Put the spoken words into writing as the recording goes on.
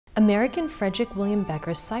American Frederick William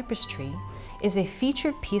Becker's Cypress Tree is a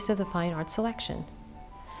featured piece of the fine arts selection.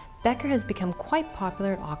 Becker has become quite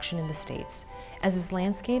popular at auction in the States, as his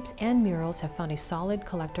landscapes and murals have found a solid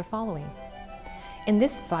collector following. In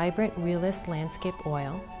this vibrant, realist landscape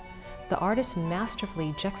oil, the artist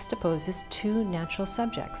masterfully juxtaposes two natural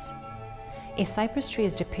subjects. A cypress tree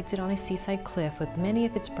is depicted on a seaside cliff with many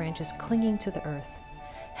of its branches clinging to the earth,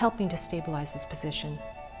 helping to stabilize its position.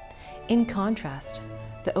 In contrast,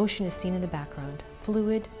 the ocean is seen in the background,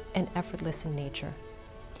 fluid and effortless in nature.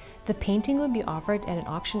 The painting will be offered at an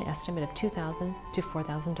auction estimate of $2,000 to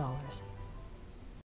 $4,000.